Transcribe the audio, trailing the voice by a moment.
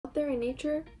out there in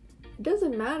nature, it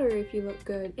doesn't matter if you look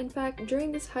good. In fact,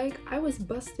 during this hike, I was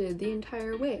busted the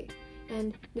entire way.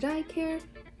 And did I care?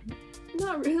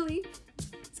 Not really.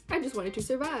 I just wanted to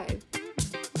survive.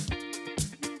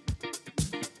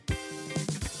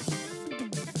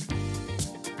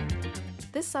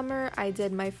 This summer, I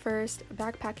did my first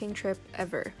backpacking trip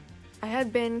ever. I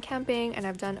had been camping and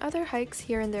I've done other hikes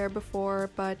here and there before,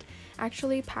 but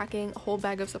actually packing a whole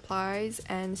bag of supplies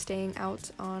and staying out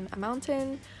on a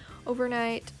mountain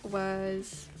overnight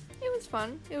was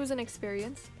fun. It was an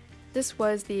experience. This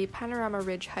was the Panorama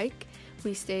Ridge hike.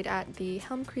 We stayed at the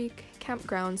Helm Creek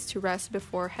campgrounds to rest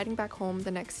before heading back home the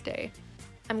next day.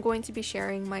 I'm going to be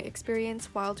sharing my experience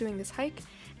while doing this hike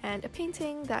and a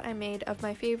painting that I made of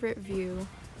my favorite view.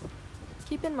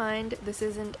 Keep in mind, this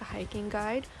isn't a hiking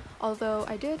guide, although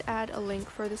I did add a link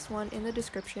for this one in the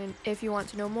description if you want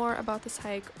to know more about this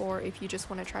hike or if you just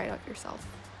want to try it out yourself.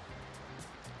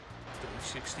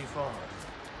 365.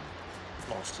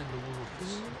 Lost in the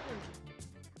woods.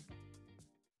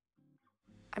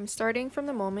 I'm starting from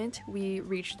the moment we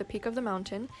reached the peak of the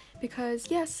mountain because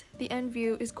yes, the end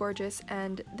view is gorgeous,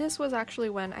 and this was actually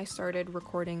when I started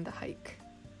recording the hike.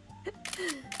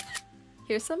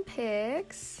 Here's some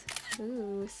pics.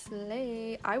 Ooh,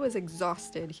 slay. I was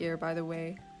exhausted here, by the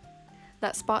way.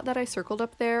 That spot that I circled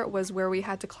up there was where we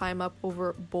had to climb up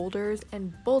over boulders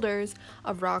and boulders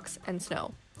of rocks and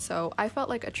snow. So I felt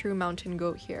like a true mountain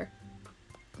goat here.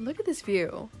 Look at this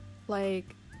view.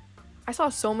 Like, I saw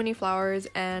so many flowers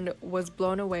and was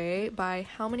blown away by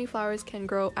how many flowers can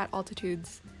grow at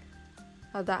altitudes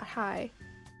that high.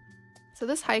 So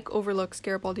this hike overlooks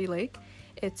Garibaldi Lake.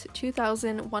 It's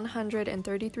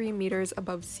 2,133 meters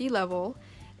above sea level,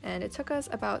 and it took us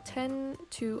about 10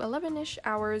 to 11-ish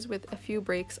hours with a few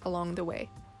breaks along the way.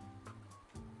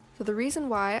 So the reason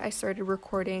why I started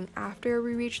recording after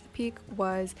we reached the peak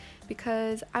was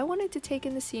because I wanted to take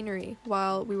in the scenery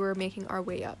while we were making our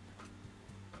way up.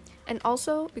 And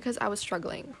also because I was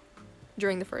struggling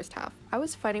during the first half. I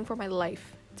was fighting for my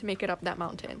life to make it up that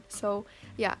mountain. So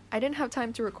yeah, I didn't have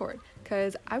time to record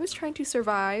because I was trying to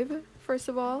survive, first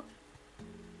of all.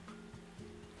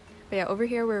 But yeah, over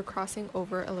here we're crossing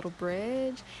over a little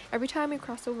bridge. Every time we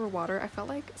crossed over water, I felt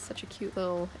like such a cute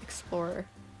little explorer.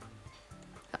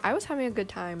 I was having a good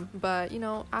time, but you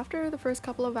know, after the first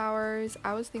couple of hours,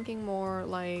 I was thinking more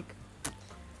like,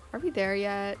 are we there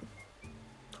yet?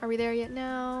 Are we there yet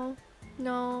now?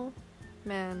 No?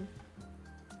 Man.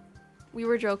 We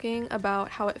were joking about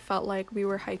how it felt like we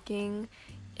were hiking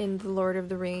in The Lord of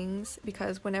the Rings,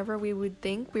 because whenever we would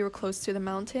think we were close to the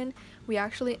mountain, we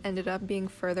actually ended up being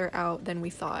further out than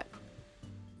we thought.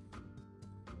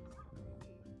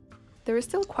 There was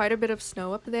still quite a bit of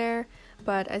snow up there,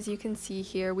 but as you can see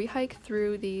here, we hiked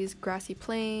through these grassy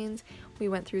plains, we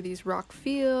went through these rock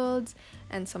fields,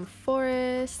 and some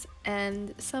forests,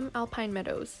 and some alpine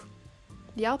meadows.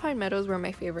 The alpine meadows were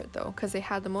my favorite though, because they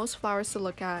had the most flowers to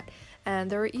look at,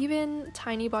 and there were even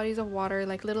tiny bodies of water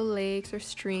like little lakes or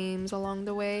streams along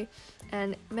the way,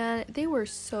 and man, they were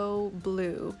so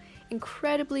blue.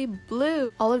 Incredibly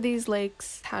blue! All of these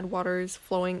lakes had waters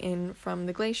flowing in from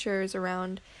the glaciers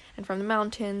around and from the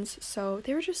mountains, so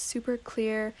they were just super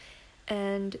clear,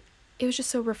 and it was just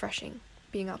so refreshing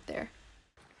being out there.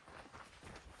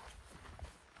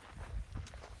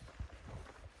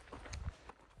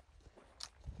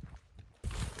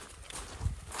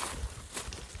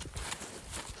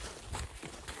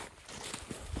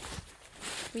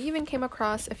 We even came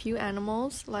across a few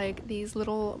animals, like these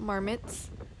little marmots.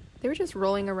 They were just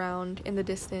rolling around in the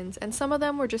distance, and some of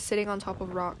them were just sitting on top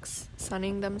of rocks,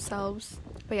 sunning themselves.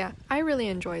 But yeah, I really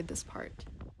enjoyed this part.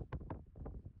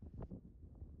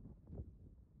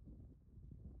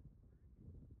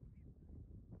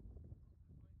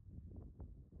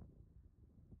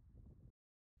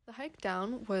 The hike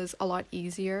down was a lot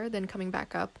easier than coming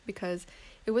back up because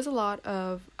it was a lot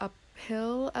of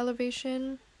uphill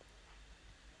elevation.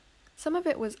 Some of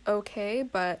it was okay,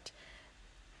 but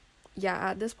yeah,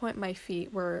 at this point my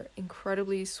feet were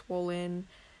incredibly swollen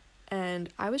and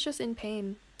I was just in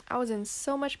pain. I was in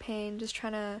so much pain just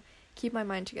trying to keep my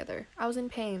mind together. I was in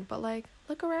pain, but like,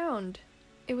 look around.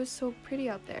 It was so pretty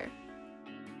out there.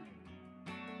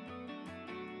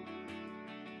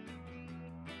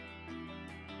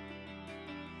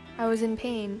 I was in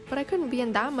pain, but I couldn't be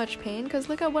in that much pain because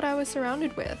look at what I was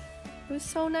surrounded with. It was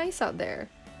so nice out there.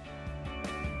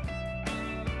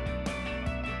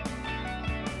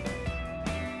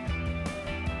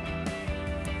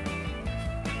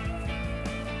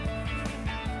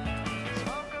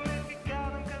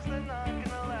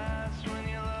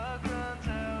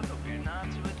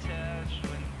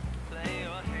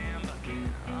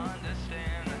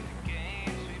 Understand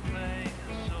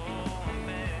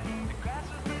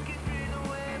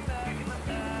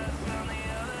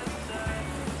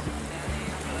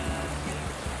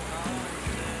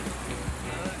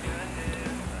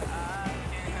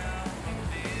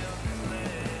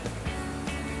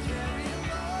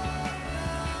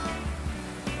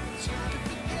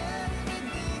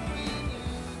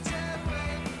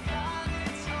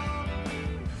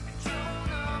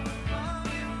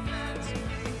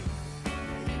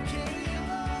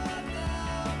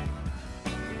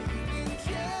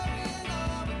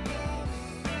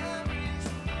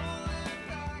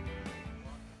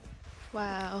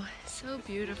Wow, so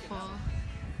beautiful.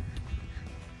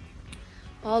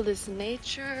 All this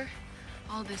nature,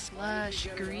 all this lush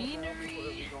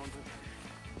greenery.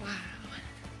 Wow.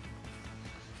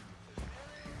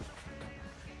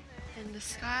 And the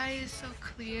sky is so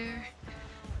clear.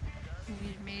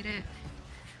 We made it.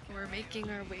 We're making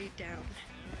our way down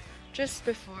just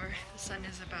before the sun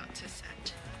is about to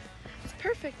set. It's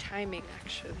perfect timing,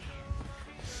 actually.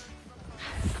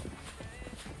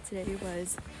 Today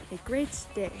was a great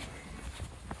day,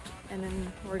 and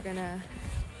then we're gonna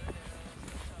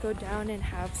go down and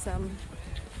have some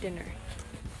dinner.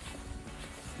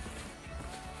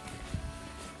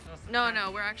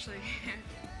 No, we're actually here.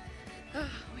 Oh,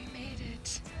 we made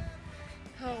it.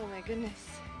 Oh my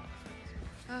goodness.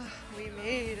 Oh, we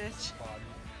made it.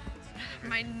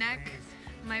 My neck,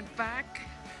 my back,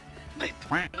 my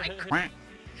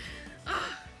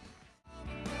oh.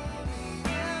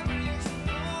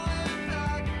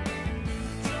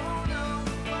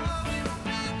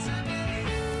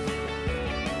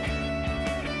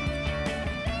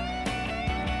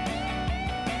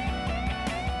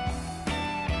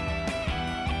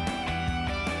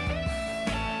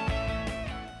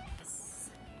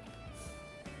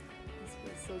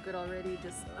 So good already,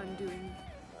 just undoing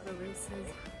the races.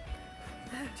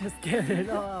 Just get it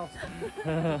off.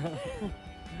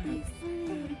 Be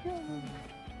free.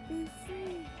 Be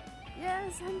free.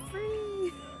 Yes, I'm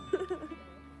free.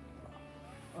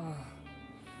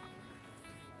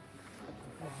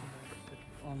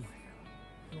 Oh my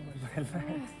god. My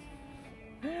legs.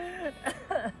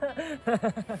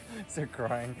 They're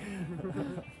crying.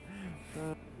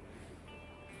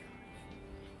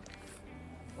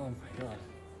 Oh my god.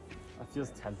 That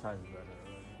feels 10 times better.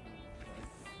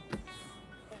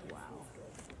 Wow.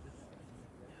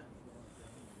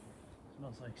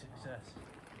 Smells like success.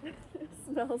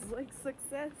 Smells like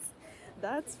success.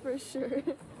 That's for sure.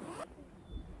 That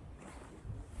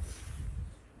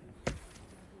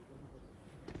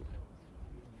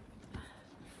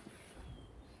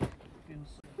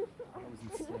was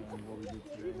insane what we did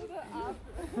today.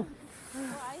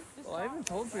 Well, I haven't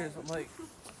told Pierce, I'm like,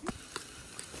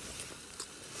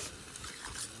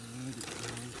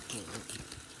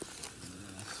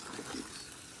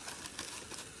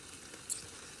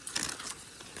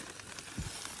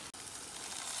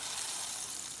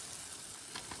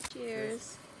 Cheers.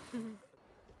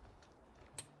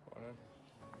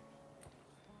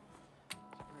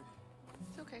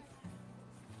 It's okay.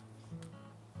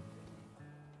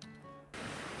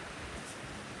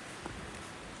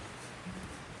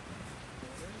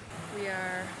 We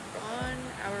are on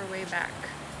our way back.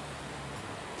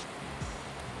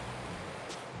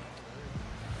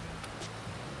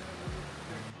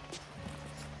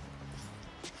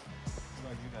 What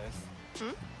about you guys?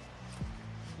 Hmm?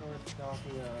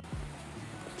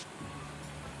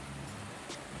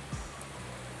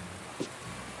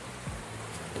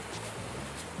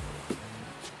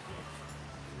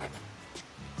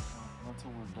 Not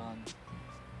till we're done.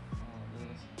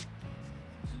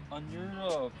 On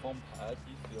your foam pad,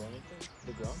 do you feel anything?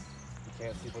 The ground? you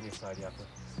can't sleep on your side, you have to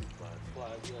sleep flat.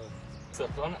 Flat, yeah.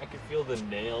 Except on, I can feel the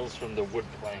nails from the wood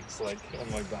planks, like,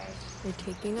 on my back. We're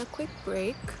taking a quick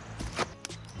break.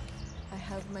 I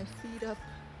have my feet up.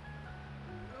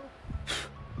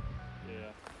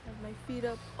 Yeah. I have my feet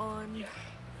up on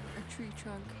a tree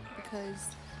trunk because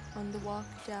on the walk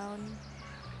down,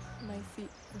 my feet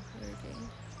were hurting.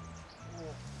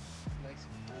 Nice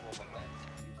and cool on the left.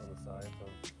 On the side, so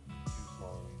too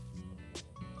swallowing.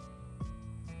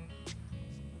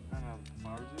 Kind of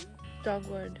flowers in it?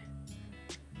 Dogwood.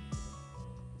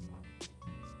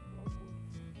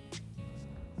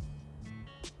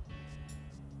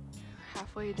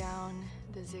 Halfway down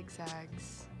the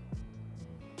zigzags,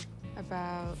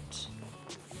 about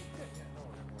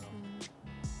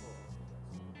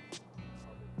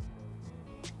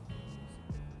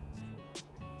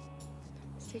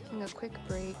taking a quick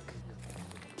break.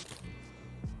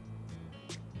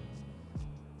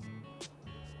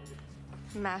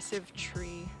 Massive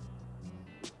tree.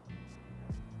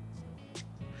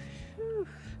 Whew.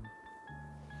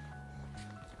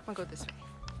 I'll go this way.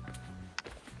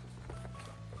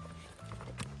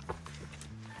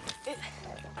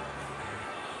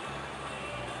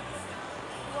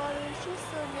 Water is just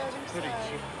on the other Pretty side.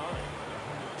 cute car.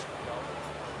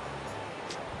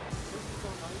 This is so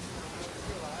nice.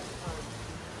 The last time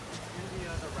in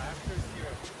the rafters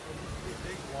here, there used to be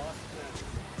big wasp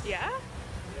nests. Yeah?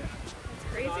 Yeah. It's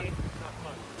crazy. Not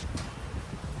much.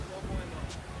 No bueno.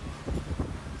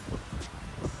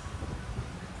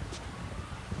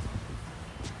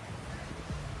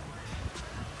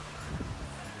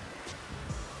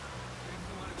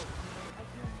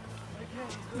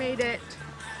 Made it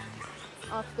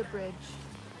off the bridge.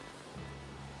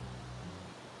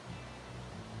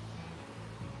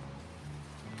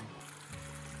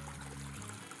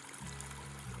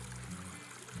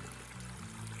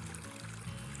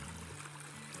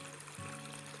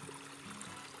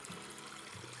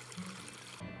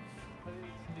 But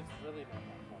it's really not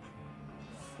that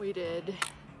much. We did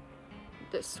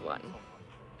this one.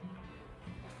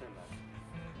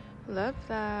 Love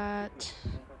that.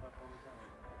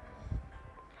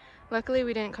 Luckily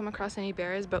we didn't come across any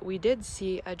bears, but we did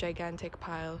see a gigantic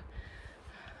pile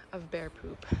of bear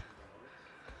poop.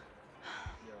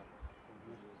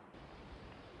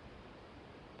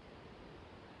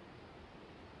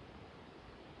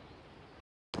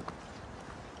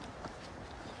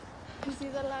 You see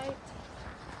the light?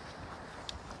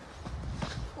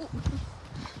 Ooh.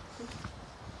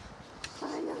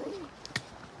 Finally!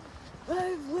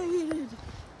 I've waited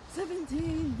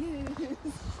 17 years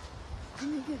to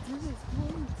make it to this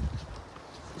point.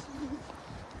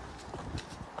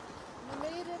 We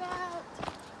made it out!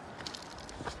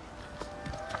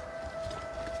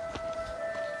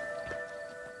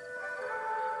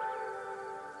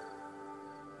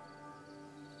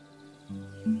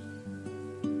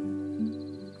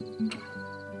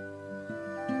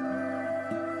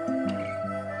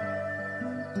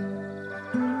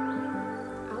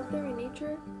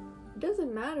 It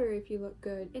doesn't matter if you look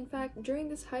good. In fact, during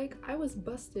this hike, I was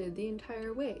busted the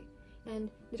entire way. And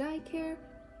did I care?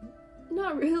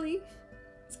 Not really.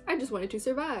 I just wanted to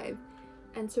survive.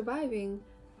 And surviving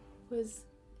is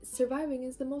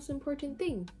the most important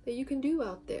thing that you can do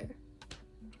out there.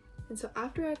 And so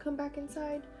after I come back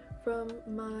inside from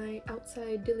my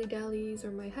outside dilly-dallies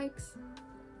or my hikes,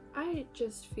 I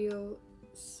just feel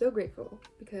so grateful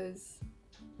because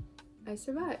I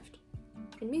survived.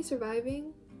 And me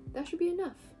surviving, that should be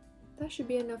enough. That should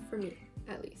be enough for me,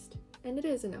 at least. And it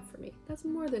is enough for me. That's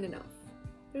more than enough.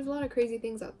 There's a lot of crazy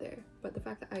things out there, but the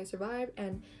fact that I survived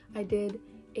and I did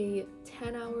a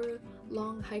 10-hour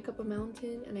long hike up a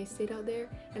mountain and I stayed out there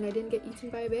and I didn't get eaten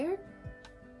by a bear,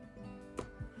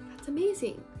 that's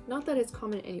amazing. Not that it's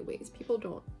common anyways. People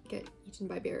don't get eaten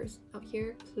by bears out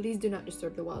here. Please do not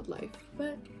disturb the wildlife.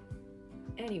 But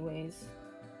anyways,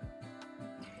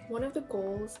 one of the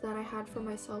goals that I had for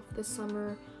myself this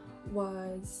summer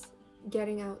was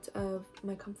getting out of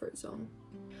my comfort zone.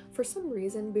 For some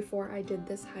reason, before I did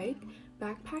this hike,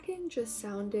 backpacking just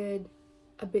sounded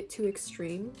a bit too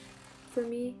extreme for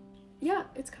me. Yeah,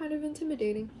 it's kind of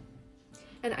intimidating.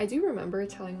 And I do remember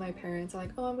telling my parents,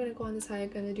 like, oh, I'm gonna go on this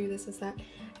hike, I'm gonna do this, that.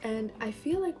 And I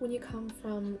feel like when you come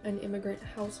from an immigrant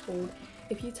household,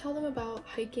 if you tell them about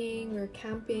hiking or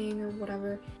camping or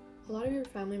whatever, a lot of your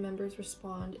family members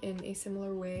respond in a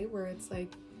similar way where it's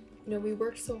like, you know, we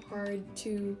worked so hard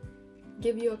to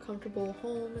give you a comfortable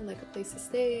home and like a place to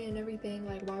stay and everything.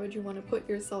 Like, why would you want to put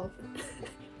yourself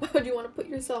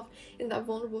in that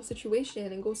vulnerable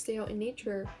situation and go stay out in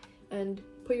nature and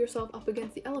put yourself up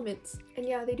against the elements? And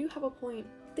yeah, they do have a point.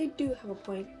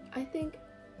 I think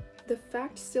the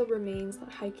fact still remains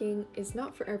that hiking is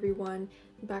not for everyone,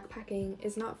 backpacking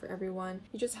is not for everyone.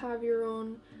 You just have your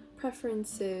own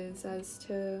preferences as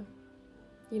to,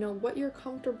 you know, what you're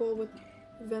comfortable with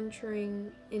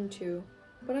venturing into.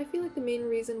 But I feel like the main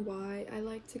reason why I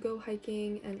like to go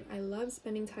hiking and I love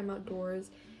spending time outdoors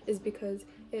is because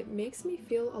it makes me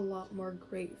feel a lot more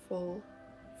grateful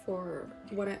for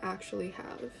what I actually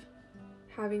have.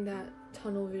 Having that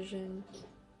tunnel vision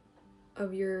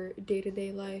of your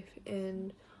day-to-day life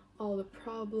and all the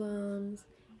problems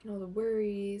and all the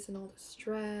worries and all the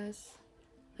stress,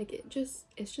 like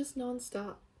it's just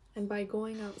non-stop. And by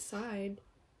going outside,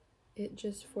 it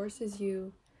just forces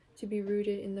you to be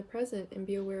rooted in the present and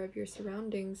be aware of your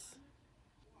surroundings.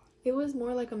 It was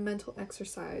more like a mental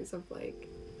exercise of like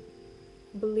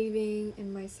believing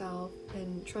in myself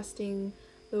and trusting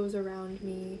those around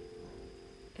me,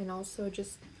 and also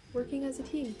just working as a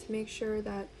team to make sure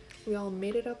that we all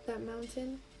made it up that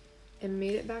mountain and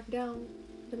made it back down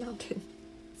the mountain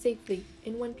safely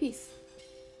in one piece.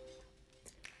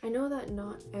 I know that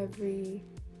not every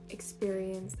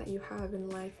experience that you have in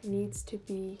life needs to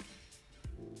be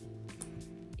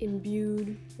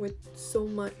imbued with so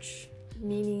much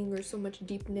meaning or so much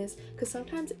deepness, because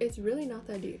sometimes it's really not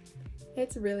that deep.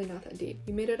 It's really not that deep.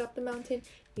 You made it up the mountain,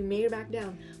 you made it back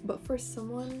down. But for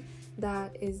someone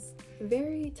that is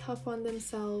very tough on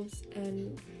themselves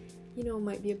and, you know,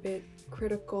 might be a bit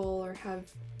critical or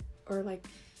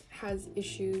has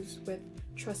issues with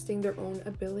trusting their own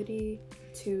ability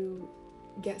to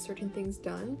get certain things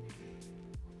done,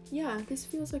 yeah, this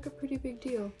feels like a pretty big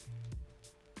deal.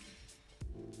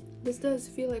 This does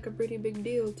feel like a pretty big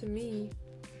deal to me.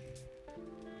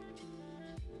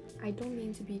 I don't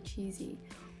mean to be cheesy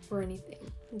or anything,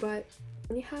 but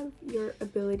when you have your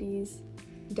abilities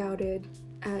doubted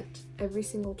at every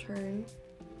single turn,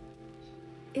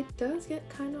 it does get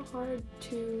kind of hard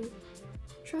to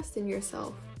trust in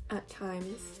yourself at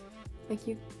times. Like,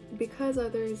 because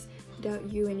others doubt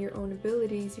you and your own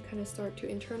abilities, you kind of start to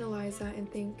internalize that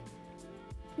and think,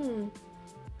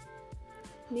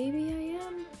 maybe I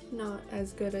am not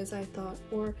as good as I thought,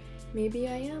 or maybe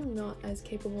I am not as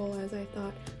capable as I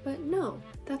thought. But no,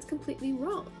 that's completely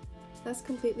wrong. That's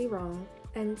completely wrong.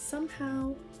 And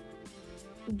somehow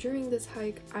during this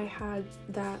hike, I had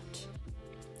that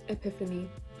epiphany.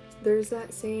 There's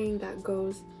that saying that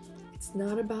goes, it's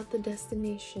not about the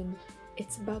destination,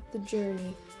 it's about the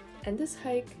journey. And this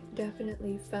hike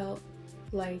definitely felt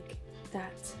like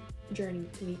that journey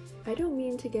to me. I don't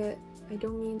mean to get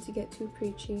too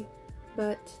preachy,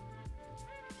 but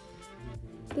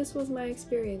this was my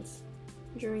experience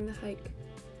during the hike.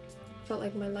 Felt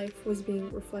like my life was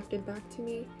being reflected back to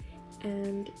me,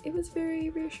 and it was very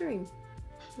reassuring.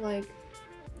 Like,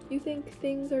 you think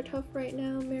things are tough right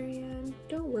now, Marianne?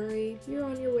 Don't worry, you're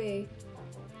on your way.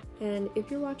 And if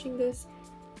you're watching this,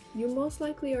 you most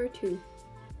likely are too.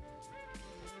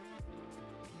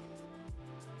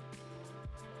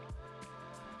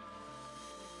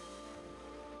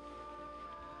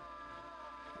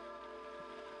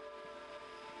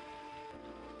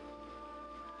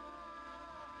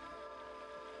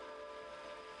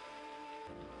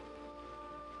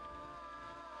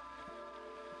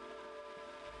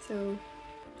 So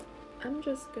I'm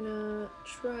just gonna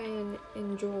try and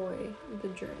enjoy the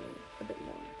journey a bit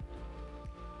more.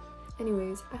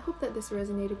 Anyways, I hope that this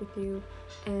resonated with you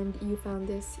and you found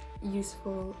this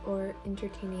useful or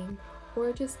entertaining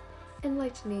or just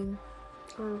enlightening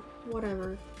or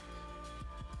whatever.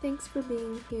 Thanks for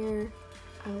being here.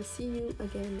 I'll see you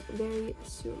again very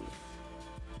soon.